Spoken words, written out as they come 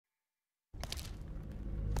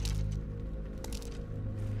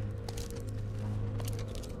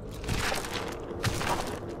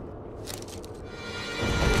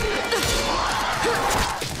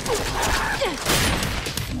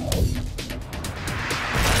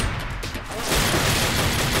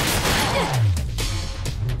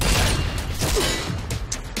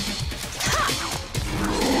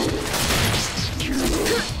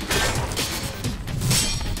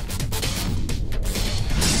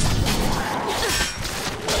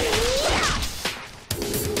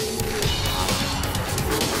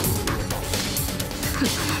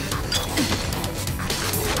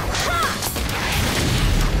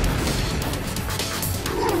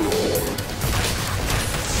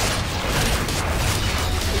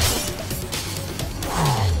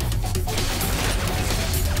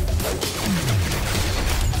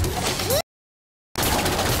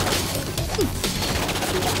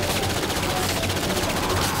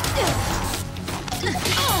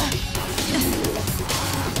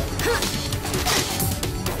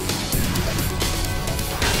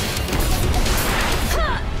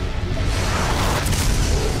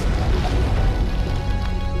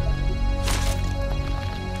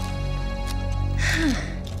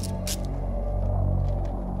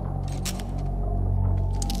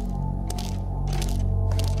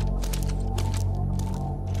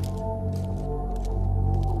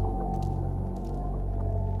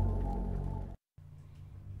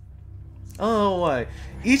Oh, why?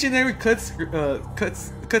 Each and every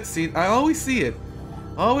cutscene, I always see it.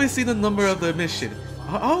 I always see the number of the mission.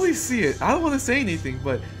 I always see it. I don't want to say anything,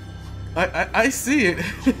 but I see it.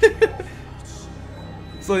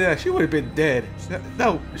 So yeah, she would have been dead.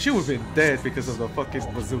 No, she would have been dead because of the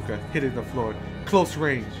fucking bazooka hitting the floor. Close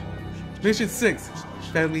range. Mission 6,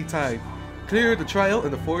 Family Time. Clear the trial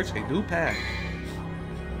and forge a new path.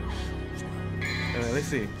 Let's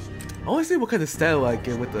see. I want to see what kind of style I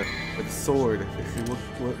get with the sword. Let's see what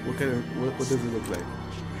does it look like.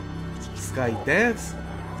 Sky Dance,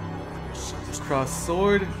 Cross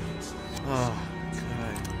Sword. Oh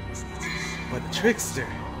god! But Trickster,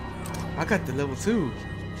 I got the level 2.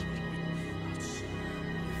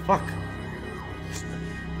 Fuck.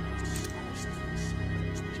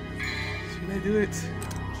 Should I do it?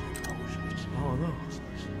 I don't know.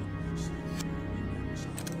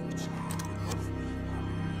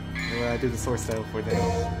 I do the sword style for that.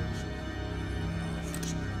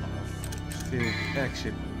 See,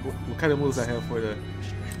 action. What kind of moves I have for the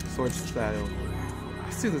sword style?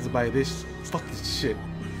 As soon as I buy this fucking shit.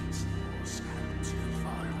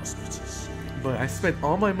 But I spent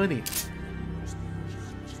all my money.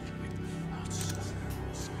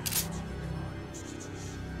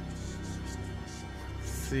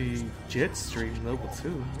 See, Jet Stream level 2.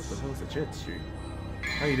 What the hell is a Jet Stream?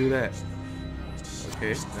 How you do that?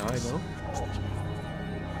 Okay, now I know.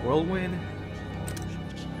 Whirlwind.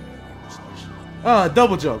 Ah,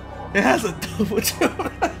 double jump. It has a double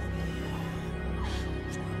jump.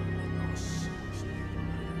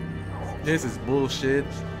 This is bullshit.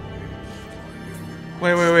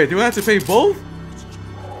 Wait. Do I have to pay both?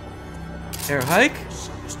 Air hike?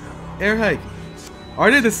 Air hike. Are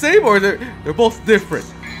they the same or they're both different?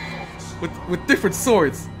 With different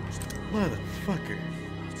swords. Motherfucker.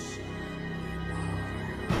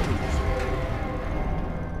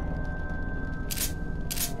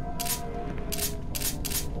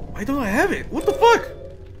 Why don't I have it? What the fuck?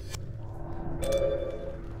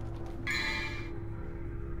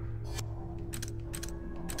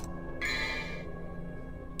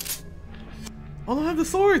 I don't have the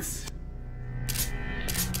swords.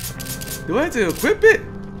 Do I have to equip it?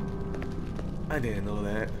 I didn't know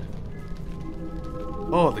that.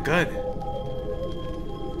 Oh, the gun.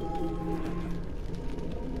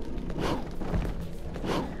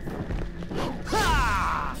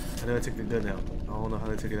 I never took the gun out. I don't know how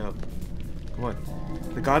to take it out. Come on.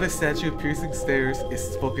 The goddess statue piercing stairs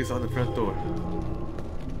is focused on the front door.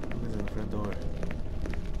 What is in the front door?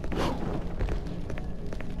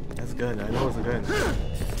 That's a gun. I know it's a gun.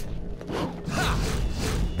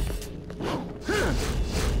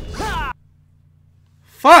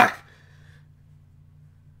 Fuck!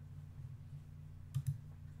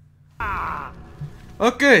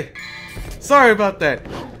 Okay. Sorry about that.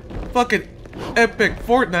 Fucking epic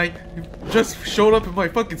Fortnite just showed up in my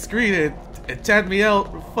fucking screen and tagged me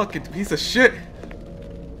out. Fucking piece of shit.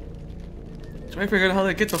 Trying to figure out how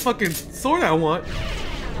to get the fucking sword I want.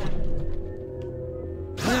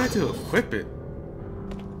 I have to equip it.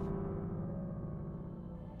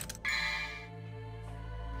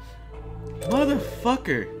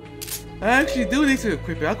 Motherfucker. I actually do need to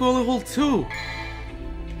equip it. I can only hold 2.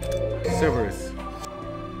 Cerberus.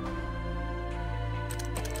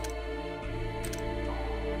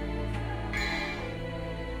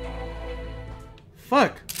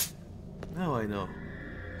 Fuck! Now I know.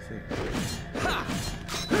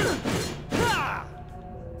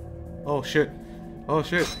 Oh shit. Oh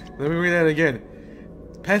shit. Let me read that again.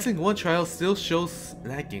 Passing 1 trial still shows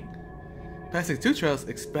lacking. Passing 2 trials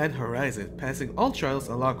expand horizon. Passing all trials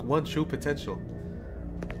unlock 1 true potential.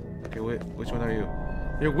 Okay, wait, which one are you?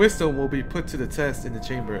 Your wisdom will be put to the test in the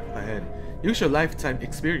chamber ahead. Use your lifetime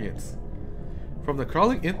experience. From the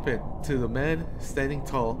crawling infant to the man standing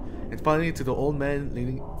tall, and finally to the old man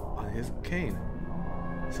leaning on his cane.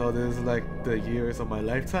 So this is like the years of my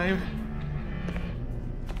lifetime.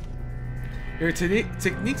 Your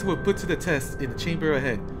techniques were put to the test in the chamber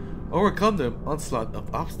ahead. Overcome the onslaught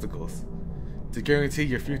of obstacles to guarantee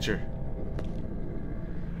your future.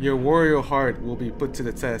 Your warrior heart will be put to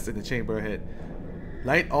the test in the chamber ahead.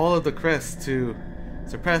 Light all of the crests to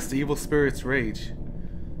Suppress the evil spirit's rage.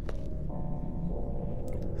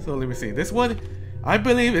 So let me see. This one, I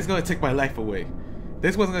believe is gonna take my life away.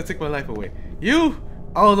 This one's gonna take my life away. You,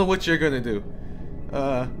 I don't know what you're gonna do.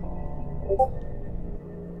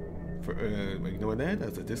 Ignore that.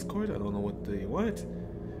 That's a Discord. I don't know what they want.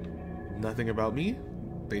 Nothing about me.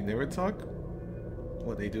 They never talk.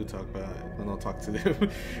 Well, they do talk, but I don't talk to them.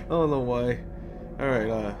 I don't know why.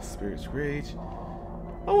 Alright, Spirit's Rage.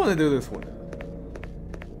 I want to do this one.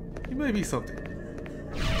 It may be something.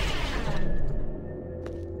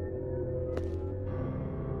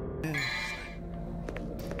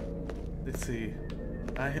 Let's see.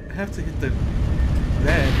 I have to hit that,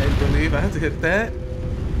 I believe. I have to hit that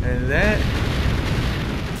and that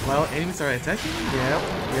while enemies are attacking me.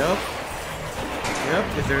 Yep.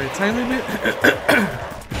 Is there a time limit?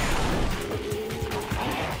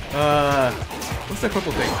 What's that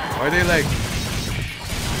purple thing? Are they like...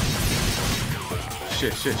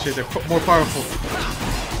 Shit, they're more powerful.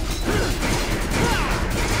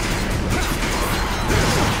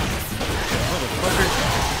 Motherfucker.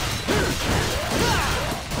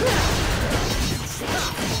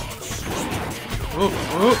 Oh.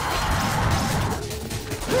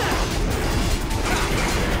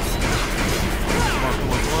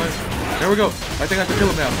 Come on. There we go. I think I can kill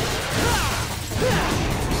him now.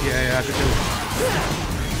 Yeah, I can kill him.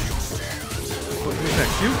 Who's that?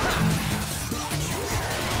 Q?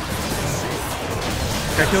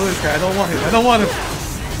 Can I kill this guy? I don't want him.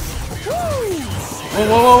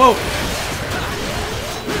 Whoa.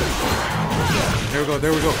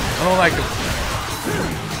 There we go. I don't like him.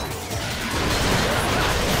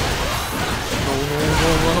 No,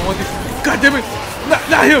 I don't want this. God damn it!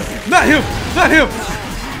 Not him!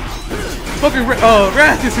 Fucking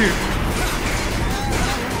Wrath is here.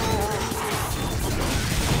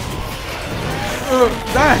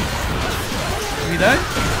 Die! Did he die?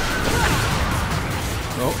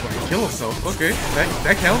 No, he killed himself. Okay,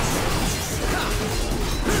 that counts.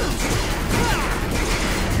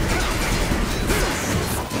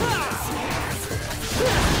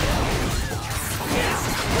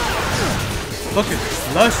 Fucking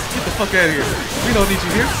Lust, get the fuck out of here. We don't need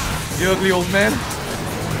you here, you ugly old man.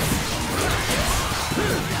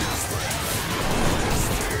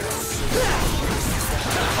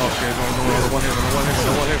 Oh shit, no,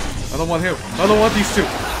 I don't want him. I don't want these two.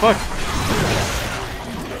 Fuck.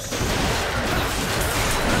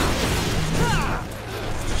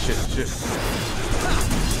 Shit.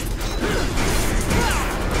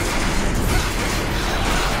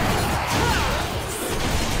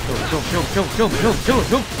 Kill him.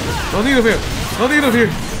 Don't need him here.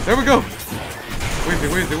 There we go.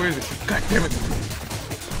 Where is it? God damn it.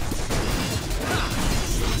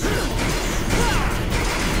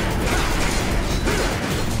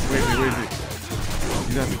 Where is it?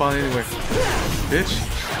 He's not spawning anywhere. Bitch.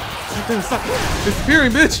 God damn it, stop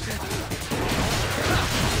disappearing, bitch.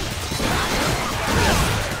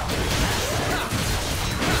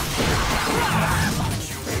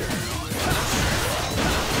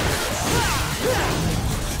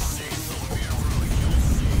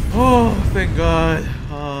 Oh, thank God.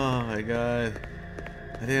 Oh my God.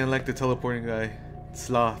 I didn't like the teleporting guy.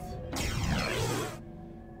 Sloth.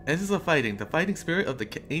 Essence of Fighting. The fighting spirit of the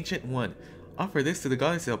Ancient One. Offer this to the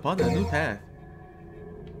goddess upon a new path.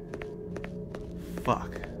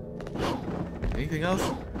 Fuck. Anything else?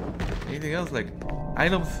 Anything else? Like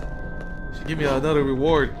items? Should give me another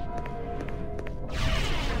reward.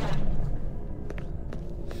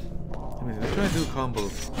 I'm trying to do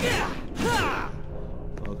combos.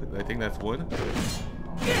 I think that's one.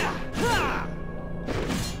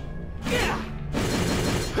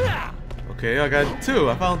 Okay, I got two.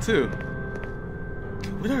 I found two.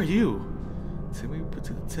 What are you? Till we put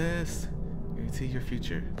to the test, guarantee your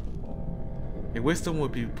future. Your wisdom will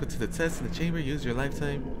be put to the test in the chamber. Use your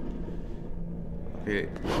lifetime. Okay,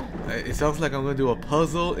 it sounds like I'm gonna do a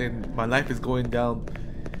puzzle, and my life is going down,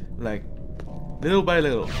 like little by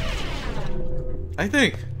little. I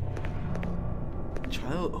think.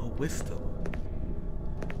 Trial of Wisdom.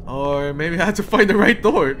 Or maybe I have to find the right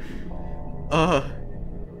door.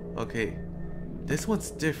 Okay. This one's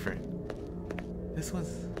different. This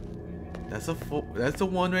one's... That's a 4. That's a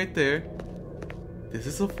 1 right there. This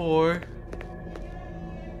is a 4.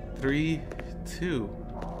 3, 2.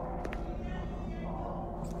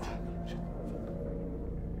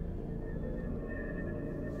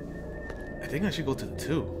 I think I should go to the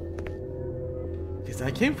 2. Because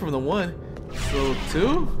I came from the 1. So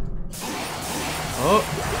 2? Oh,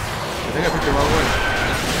 I think I picked the wrong one.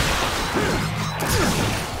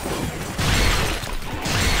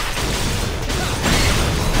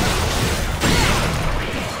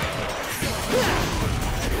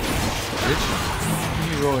 bitch.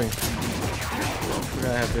 Keep rolling. I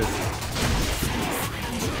forgot I have this.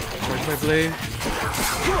 Charge my blade.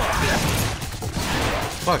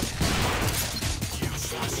 Fuck.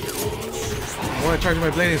 I want to charge my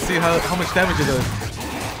blade and see how much damage it does.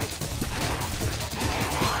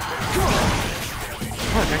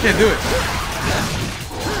 Fuck, I can't do it.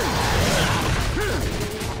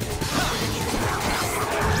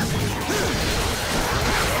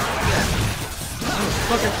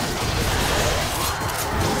 Fuck it.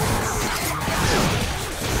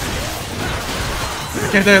 I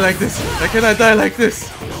can't die like this. I cannot die like this.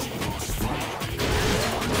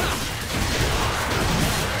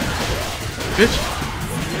 Bitch.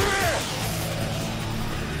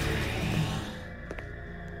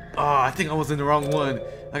 Oh, I think I was in the wrong one.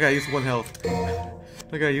 I gotta use 1 health.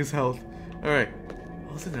 I gotta use health. Alright.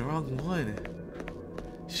 I was in the wrong one.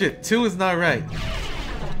 Shit, 2 is not right.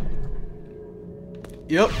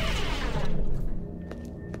 Yep.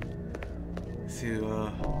 Let's see,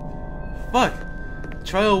 fuck!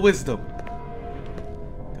 Trial of Wisdom.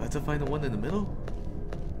 Do I have to find the one in the middle?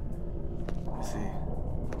 Let's see.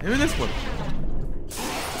 Maybe this one.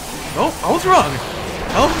 Nope, I was wrong.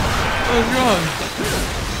 Oh, I was wrong.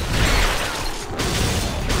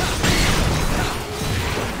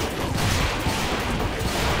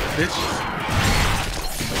 Bitch.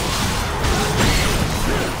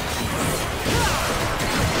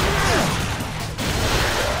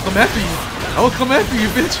 Come after you. I will come after you,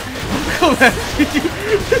 bitch. I will come after you.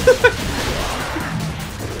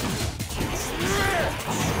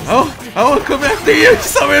 I will come after you,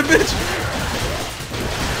 son of a bitch.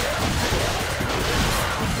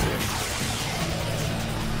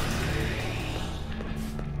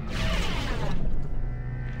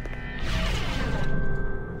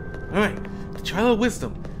 Alright, the Trial of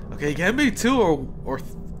Wisdom. Okay, can it be 2 or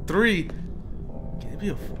 3? Can it be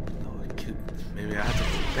a 4? No, maybe I have to go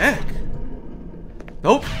back.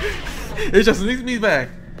 Nope. It just leads me back.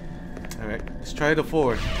 Alright, let's try the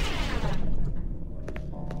 4.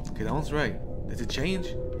 Okay, that one's right. Does it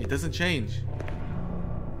change? It doesn't change.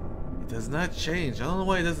 It does not change. I don't know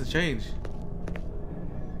why it doesn't change.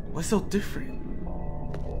 What's so different?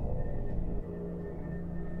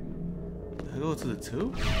 Did I go to the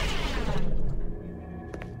 2?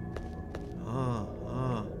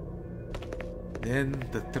 Then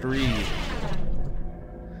the 3.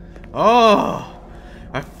 Oh!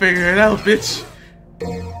 I figured it out, bitch!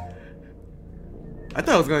 I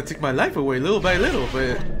thought it was gonna take my life away little by little,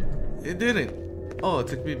 but it didn't. Oh, it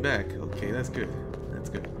took me back. Okay, that's good. That's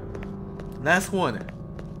good. Last one.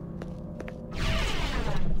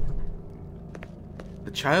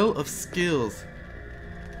 The Child of Skills.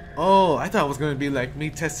 Oh, I thought it was gonna be like me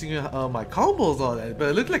testing my combos, all that, but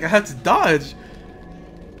it looked like I had to dodge.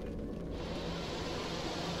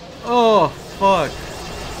 Oh, fuck.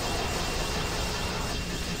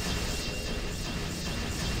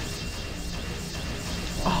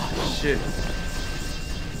 Oh, shit.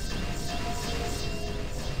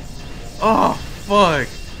 Oh, fuck.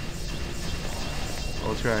 I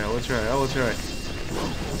will try, I will try, I will try.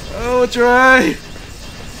 I will try!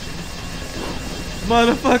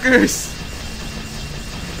 Motherfuckers!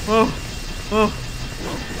 Oh, oh,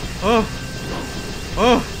 oh,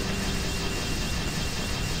 oh.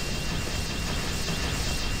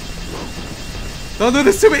 Don't do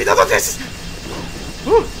this to me! Don't do this!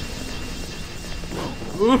 Ooh.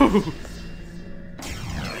 Ooh.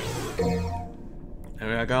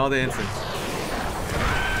 Alright, I got all the incense.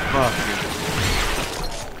 Fuck.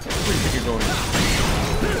 Where do you think you're going?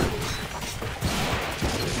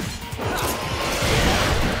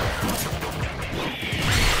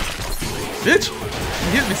 Bitch!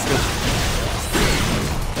 You hit me still.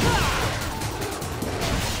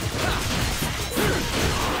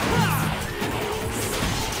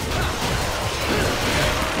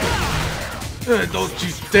 Don't you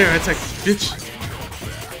dare attack, bitch!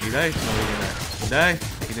 He died? No, he didn't die. He died?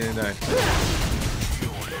 He didn't die.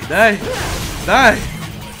 He died! Die!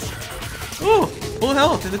 Oh! Full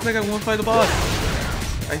health! It looks like I won't fight the boss.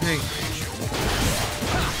 I think.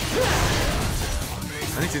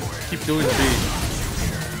 I need to keep doing B.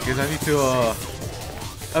 Because I need to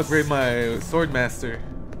upgrade my Sword Master.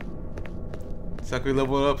 So I could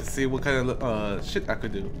level it up and see what kind of shit I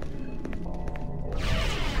could do.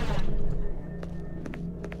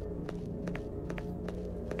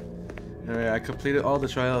 Alright, I completed all the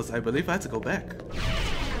trials. I believe I had to go back.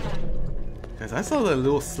 Because I saw the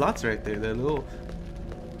little slots right there. The little...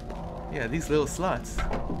 Yeah, these little slots.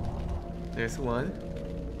 There's one.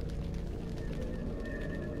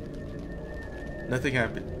 Nothing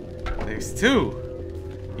happened. There's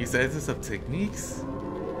 2. Use the essence of techniques.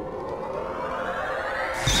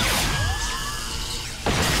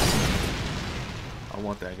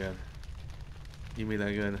 want that gun. Give me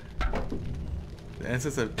that gun. The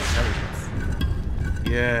essence of intelligence.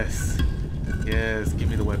 Yes. Yes, give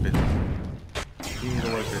me the weapon. Give me the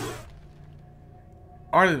weapon.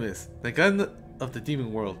 Artemis, the gun of the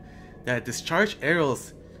demon world that discharge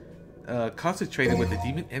arrows concentrated with the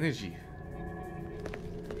demon energy.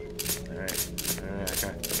 Alright,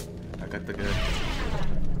 I got the gun.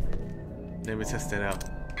 Let me test that out.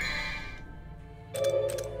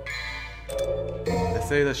 Let's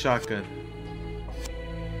say the shotgun.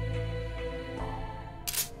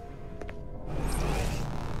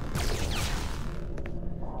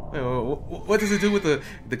 Wait, what does it do with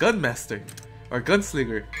the gun master or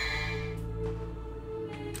gunslinger?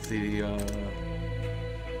 Let's see,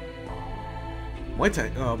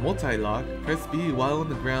 multi-lock. Press B while on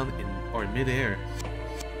the ground or mid-air.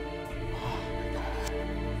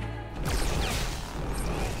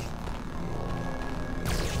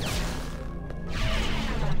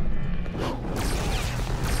 Oh my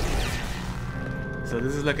god. So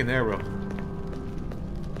this is like an arrow.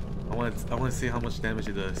 I want to see how much damage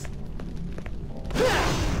it does.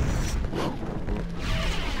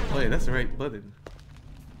 Wait, that's the right button.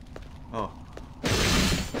 Oh.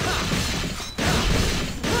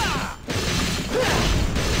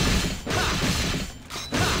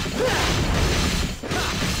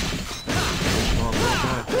 Oh my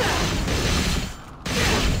god.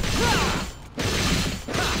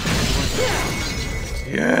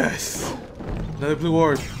 Yes! Another blue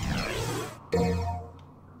orb.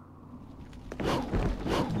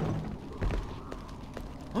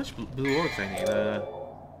 How much blue orbs I need?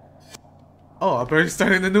 Oh, I'm already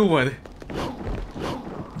starting a new one.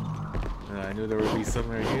 I knew there would be some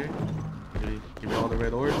right here. Give me all the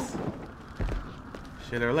red orbs.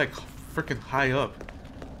 Shit, they're like freaking high up.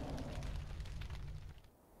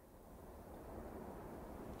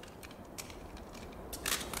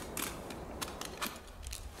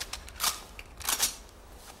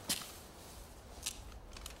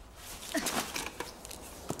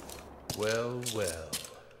 Well, well.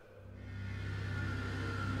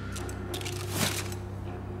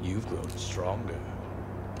 You've grown stronger.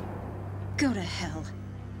 Go to hell.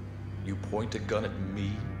 You point a gun at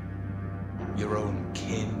me? Your own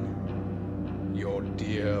kin? Your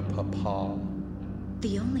dear papa?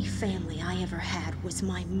 The only family I ever had was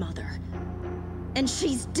my mother. And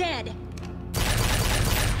she's dead!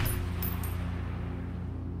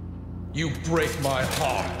 You break my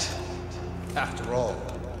heart. After all,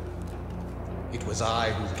 it was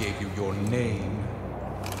I who gave you your name.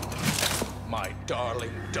 My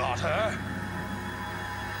darling daughter.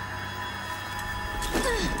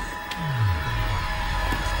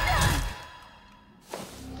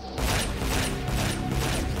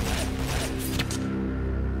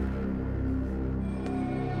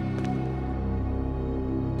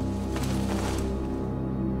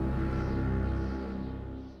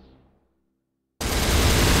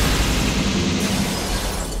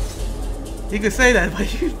 You can say that,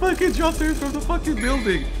 but you fucking dropped her from the fucking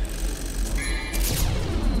building.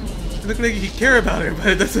 It looked like he cared about her, but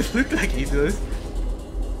it doesn't look like he does.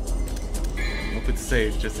 I'll put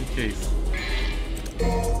save just in case.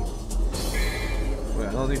 Well,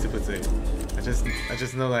 I don't need to put save. I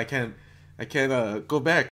just know that I can't go back.